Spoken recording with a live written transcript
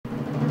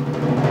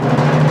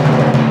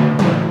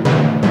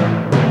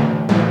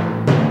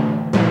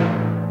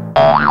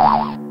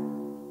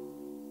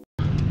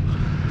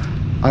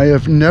I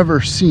have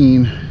never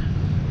seen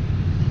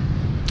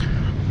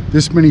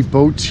this many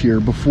boats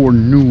here before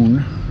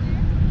noon,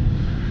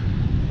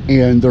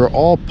 and they're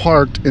all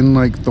parked in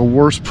like the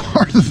worst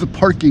part of the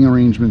parking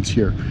arrangements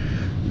here.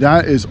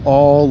 That is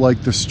all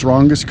like the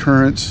strongest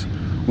currents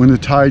when the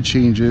tide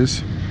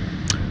changes.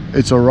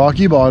 It's a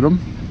rocky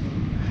bottom,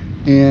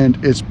 and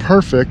it's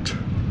perfect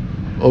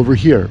over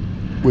here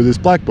where this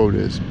black boat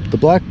is. The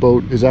black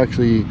boat is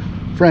actually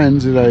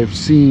friends that I've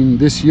seen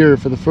this year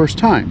for the first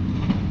time.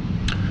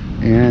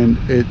 And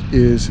it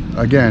is,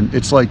 again,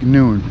 it's like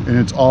noon and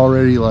it's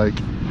already like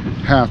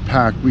half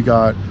packed. We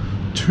got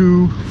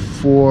 2,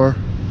 4,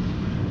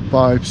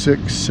 5,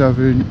 6,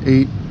 7,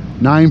 8,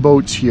 9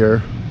 boats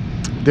here.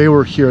 They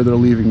were here, they're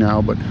leaving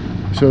now, but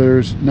so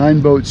there's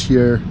 9 boats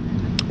here,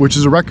 which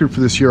is a record for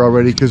this year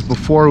already, because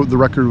before the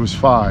record was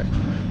 5.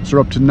 So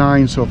we're up to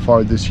 9 so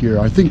far this year.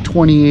 I think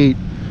 28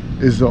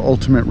 is the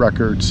ultimate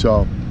record.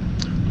 So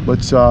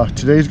let's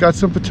today's got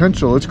some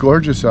potential. It's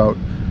gorgeous out.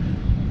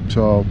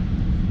 So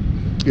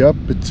yep,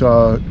 it's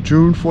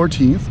June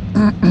 14th.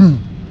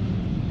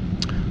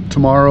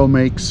 Tomorrow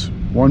makes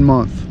 1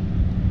 month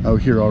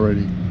out here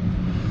already.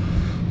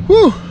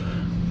 Whew.